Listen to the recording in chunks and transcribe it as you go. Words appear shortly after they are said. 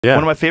Yeah.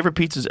 One of my favorite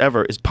pizzas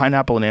ever is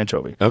pineapple and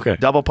anchovy. Okay.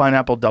 Double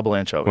pineapple, double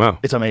anchovy. Wow.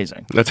 It's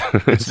amazing. That's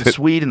It's the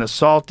sweet and the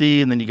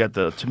salty, and then you got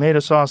the tomato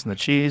sauce and the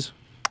cheese.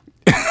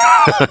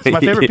 It's my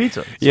favorite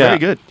pizza. It's very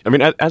good. I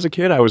mean, as a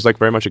kid, I was like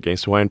very much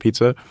against Hawaiian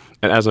pizza,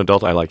 and as an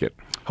adult, I like it.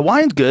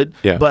 Hawaiian's good,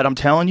 Yeah. but I'm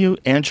telling you,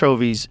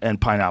 anchovies and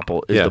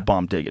pineapple is Yeah. the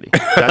bomb diggity.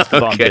 That's the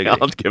bomb Okay,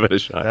 diggity. I'll give it a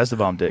shot. That's the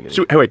bomb diggity.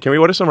 So, hey, wait, can we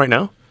order some right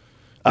now?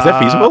 Is that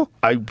feasible?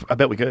 I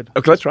bet we could.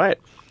 Okay, let's try it.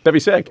 That'd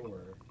be sick.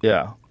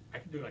 Yeah. I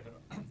can do like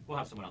we'll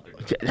have someone out there.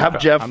 Have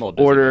Jeff I'm a little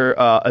busy, order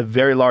a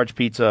very large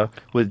pizza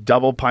with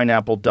double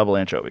pineapple, double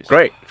anchovies.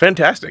 Great,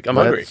 fantastic. I'm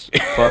Let's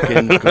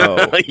hungry. fucking go.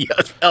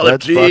 Yes,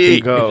 Let's LFG.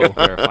 fucking go.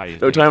 Verify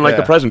No time like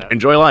the Yeah. present.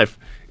 Enjoy life.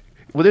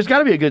 Well, there's got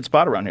to be a good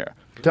spot around here.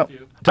 Tell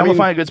them to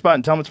find a good spot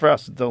and tell them it's for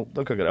us. They'll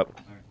cook it up.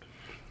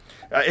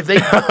 If they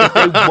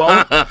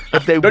won't,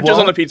 Don't just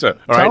on the pizza.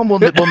 All tell right? them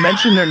we'll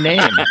mention their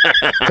name.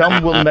 Tell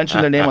them we'll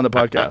mention their name on the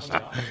podcast.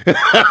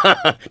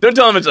 Don't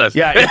tell them it's us.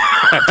 Yeah,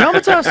 tell them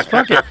it's us.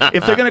 Fuck it.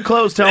 If they're gonna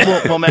close, tell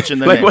them we'll mention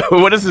their Like,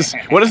 name. what is this?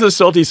 What is this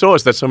salty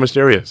sauce that's so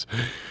mysterious?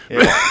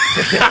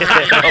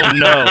 Oh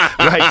no!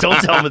 Right? Don't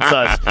tell them it's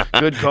us.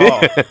 Good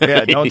call.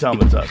 Yeah, don't tell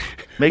them it's us.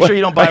 Make sure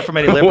you don't buy it from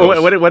any liberals.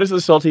 What is the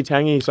salty,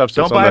 tangy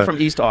substance? Don't buy it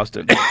from East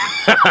Austin.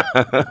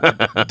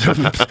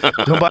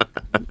 Don't buy.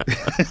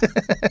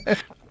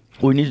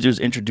 What we need to do is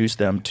introduce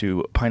them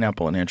to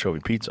pineapple and anchovy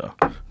pizza.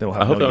 They will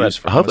have no use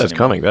for I hope us that's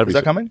anymore. coming. That'd be Is that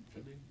sick. coming?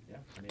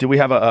 Do we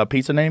have a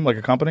pizza name, like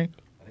a company?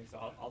 I think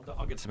so.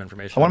 I'll get some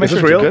information. I want to make Is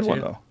sure this it's a real?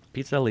 good one, though.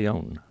 Pizza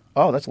Leon.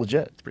 Oh, that's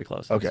legit. It's pretty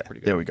close. Okay, It's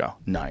pretty good. there we go.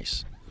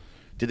 Nice.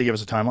 Did they give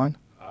us a timeline?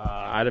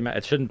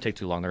 It shouldn't take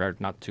too long. They're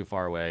not too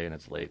far away, and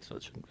it's late, so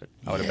it shouldn't.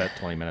 I would have bet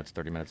 20 minutes,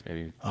 30 minutes,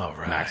 maybe. All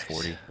right. Max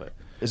 40. But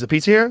Is the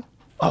pizza here?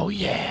 Oh,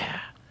 yeah.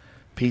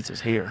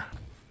 Pizza's here.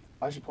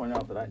 I should point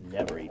out that I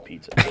never eat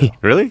pizza.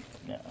 Really?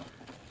 No,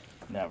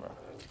 never.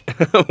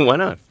 Why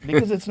not?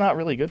 Because it's not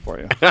really good for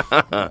you.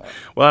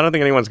 Well, I don't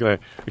think anyone's going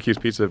to accuse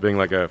pizza of being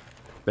like the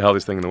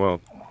healthiest thing in the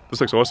world.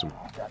 This looks awesome.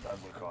 That does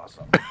look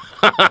awesome.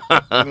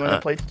 You want a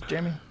plate,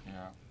 Jamie? yeah.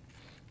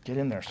 Get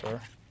in there, sir.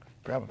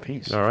 Grab a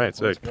piece. All right,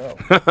 Let's sick.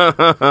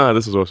 go.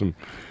 This is awesome.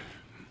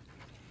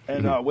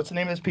 And what's the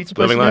name of this pizza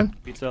place Living again?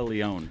 Life. Pizza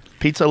Leon.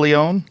 Pizza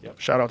Leon? Yep.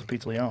 Shout out to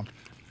Pizza Leon.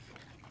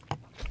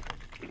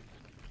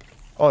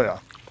 Oh, yeah.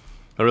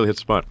 That really hit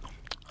the spot.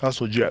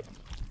 That's legit.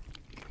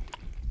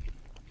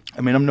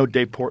 I mean, I'm no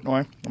Dave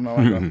Portnoy. I'm not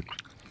like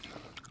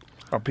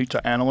a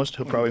pizza analyst.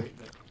 He'll probably...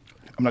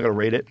 I'm not going to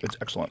rate it. It's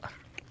excellent.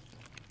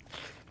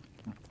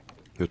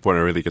 This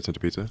partner really gets into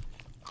pizza.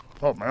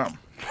 Oh, man.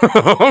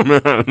 Oh,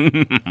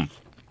 man.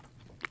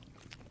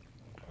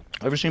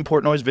 Ever seen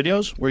Portnoy's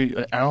videos where he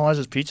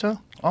analyzes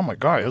pizza? Oh, my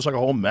God. It was like a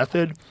whole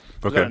method. He's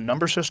got Okay. a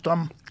number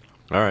system.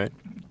 All right.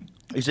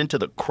 He's into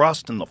the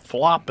crust and the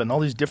flop and all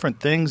these different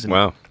things. And,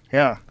 Wow.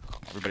 Yeah.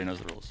 Everybody knows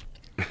the rules.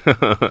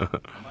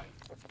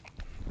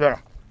 Yeah.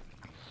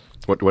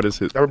 What is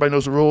his? Everybody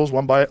knows the rules.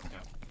 One bite.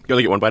 You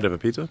only get one bite of a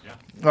pizza?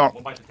 No.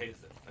 One bite to taste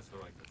it. That's the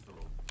rule.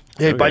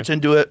 Yeah, he Okay. bites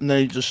into it and then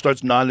he just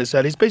starts nodding his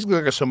head. He's basically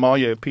like a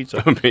sommelier of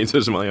pizza. Pizza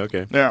Somalia,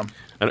 okay. Yeah.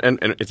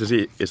 And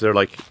is there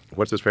like,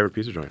 what's his favorite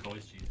pizza joint?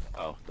 Always cheese.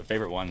 Oh, the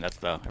favorite one.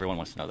 Everyone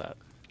wants to know that.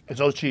 It's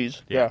all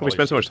cheese. Yeah. Yeah. We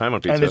spend so much time on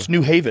pizza. And it's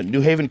New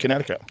Haven,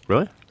 Connecticut.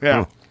 Really?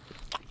 Yeah. Oh.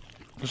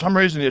 For some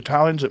reason, the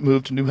Italians that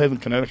moved to New Haven,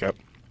 Connecticut,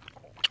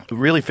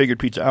 really figured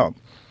pizza out.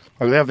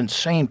 Like, they have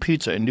insane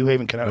pizza in New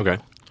Haven, Connecticut.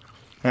 Okay.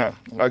 Yeah.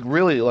 Like,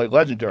 really, like,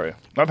 legendary.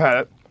 I've had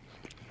it.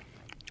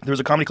 There was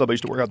a comedy club I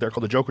used to work out there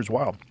called the Joker's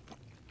Wild.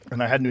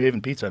 And I had New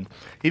Haven pizza. And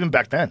even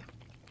back then,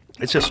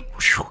 it's just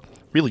whew,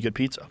 really good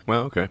pizza.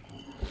 Well, okay.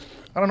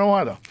 I don't know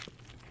why, though.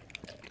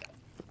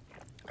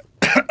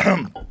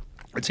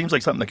 It seems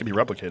like something that can be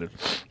replicated.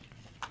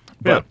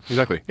 Yeah, But,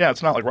 exactly. yeah,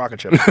 it's not like rocket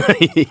chips.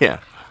 Yeah.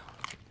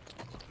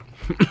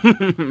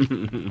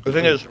 The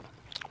thing is,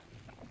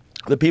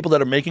 the people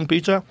that are making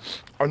pizza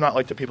are not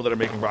like the people that are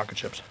making rocket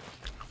chips.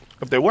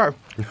 If they were,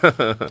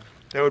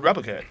 they would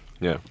replicate it.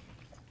 Yeah.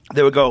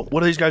 They would go,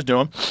 what are these guys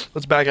doing?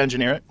 Let's back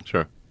engineer it.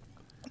 Sure.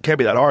 Can't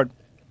be that hard.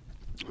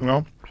 You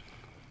know?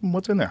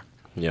 What's in there?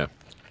 Yeah.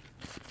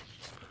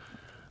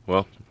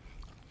 Well,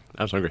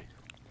 I was hungry.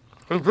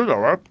 It's good, all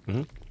right?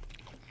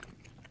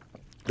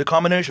 The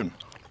combination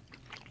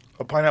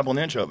of pineapple and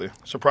anchovy,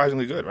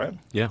 surprisingly good, right?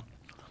 Yeah.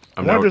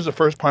 I wonder if this is the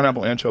first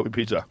pineapple anchovy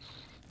pizza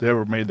they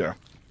ever made there.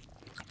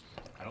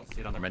 I don't see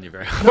it on their menu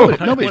very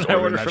often. Nobody's When I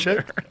ordering order that from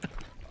shit. there.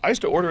 I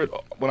used to order it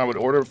when I would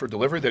order it for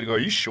delivery. They'd go, "Are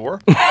you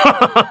sure?"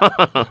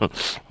 I'm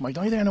like,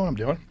 "Don't you think I know what I'm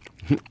doing?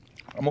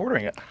 I'm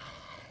ordering it."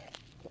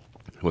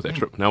 With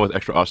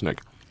extra arsenic.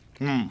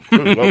 This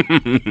is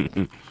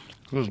good.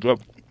 This is good.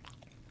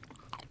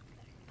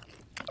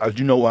 As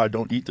you know why I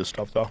don't eat this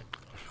stuff, though.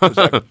 'Cause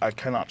I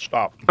cannot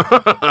stop.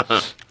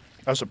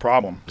 That's the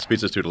problem. This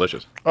pizza's too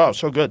delicious. Oh,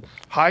 so good.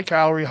 High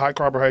calorie, high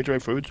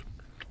carbohydrate foods.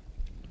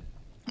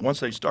 Once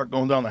they start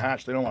going down the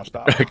hatch, they don't want to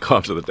stop.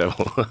 Cops of the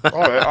devil.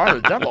 Oh, they are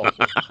the devil.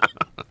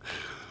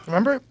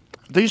 Remember?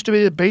 They used to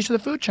be the base of the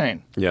food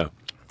chain. Yeah.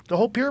 The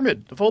whole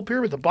pyramid. The full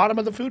pyramid. The bottom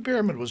of the food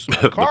pyramid was The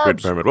food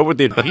carbs. pyramid. What would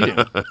they Eating.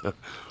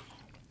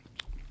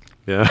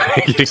 Yeah,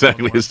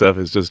 exactly. This stuff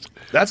is just,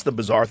 That's the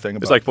bizarre thing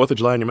about it's like 4th of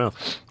July in your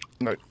mouth.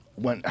 like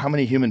how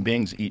many human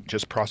beings eat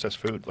just processed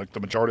food? Like the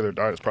majority of their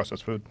diet is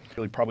processed food.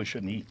 Really probably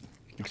shouldn't eat,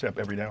 except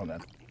every now and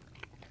then.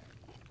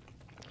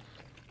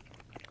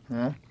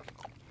 Yeah.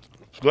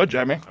 It's good,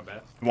 Jamie. I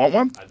bet. You want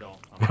one? I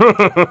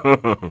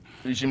don't.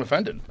 You seem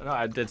offended. No,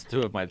 it's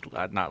two of my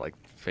not like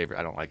favorite.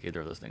 I don't like either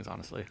of those things,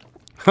 honestly.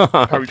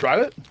 Have you tried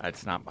it?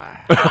 It's not my.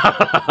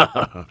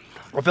 I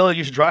feel like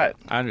you should try it.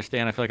 I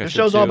understand. I feel like I This should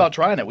show's all too. about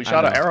trying it. We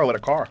shot an know. arrow at a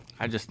car.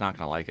 I'm just not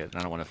gonna like it, and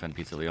I don't want to offend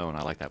Pizza Leone.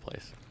 I like that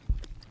place.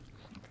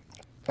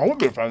 I wouldn't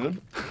be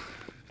offended.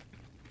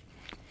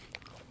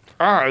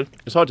 I,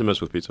 It's hard to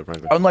miss with pizza,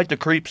 frankly. unlike the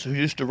creeps who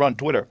used to run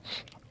Twitter,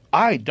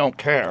 I don't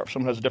care if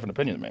someone has a different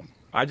opinion than me.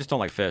 I just don't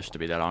like fish, to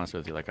be that honest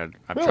with you. Like I've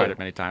Really? tried it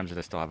many times, and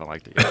I still haven't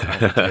liked it yet. I don't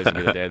think today's gonna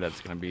be the day that's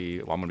gonna be.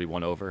 Well, I'm gonna be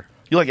won over.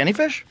 You like any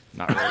fish?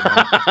 Not really.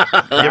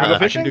 You ever go I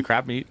fishing? can do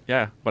crab meat,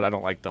 yeah, but I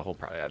don't like the whole.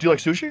 Do you like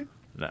sushi?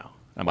 No,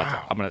 I'm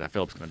gonna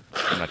Phillips. I'm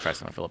gonna try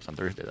some at Phillips on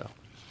Thursday though.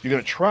 You're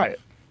gonna try it,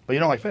 but you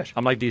don't like fish.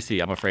 I'm like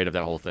DC. I'm afraid of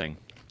that whole thing.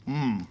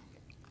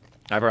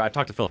 I've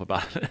talked to Philip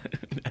about it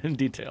in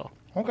detail.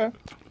 Okay,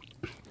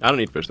 I don't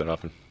eat fish that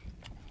often.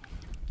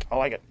 I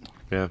like it.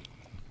 Yeah.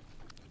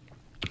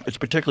 It's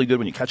particularly good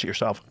when you catch it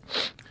yourself.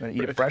 And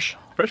eat it fresh.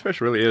 Fresh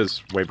fish really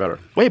is way better.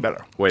 Way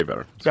better. Way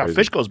better. It's Yeah, crazy.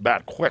 fish goes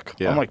bad quick.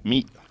 Yeah. Unlike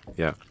meat,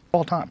 Yeah.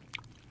 all the time.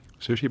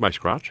 Sushi by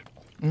Scratch?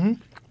 Yeah,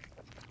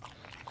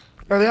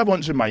 they have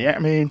ones in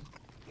Miami.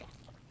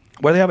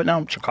 Where they have it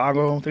now?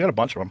 Chicago. They got a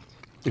bunch of them.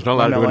 It's not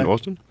allowed to do it in LA.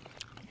 Austin?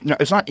 No,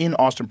 it's not in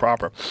Austin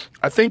proper.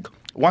 I think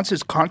once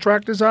his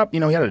contract is up, he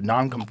had a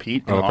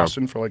non-compete in Okay.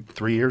 Austin for like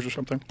 3 years or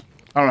something.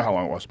 I don't know how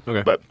long it was.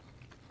 Okay. But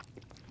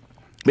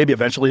maybe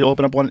eventually he'll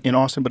open up one in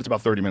Austin, but it's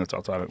about 30 minutes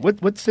outside of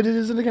it. What city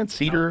is it again?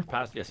 Cedar?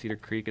 Past Cedar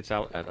Creek. It's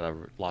out at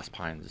Lost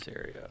Pines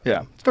area.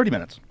 Yeah, it's 30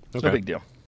 minutes. It's no Okay. big deal.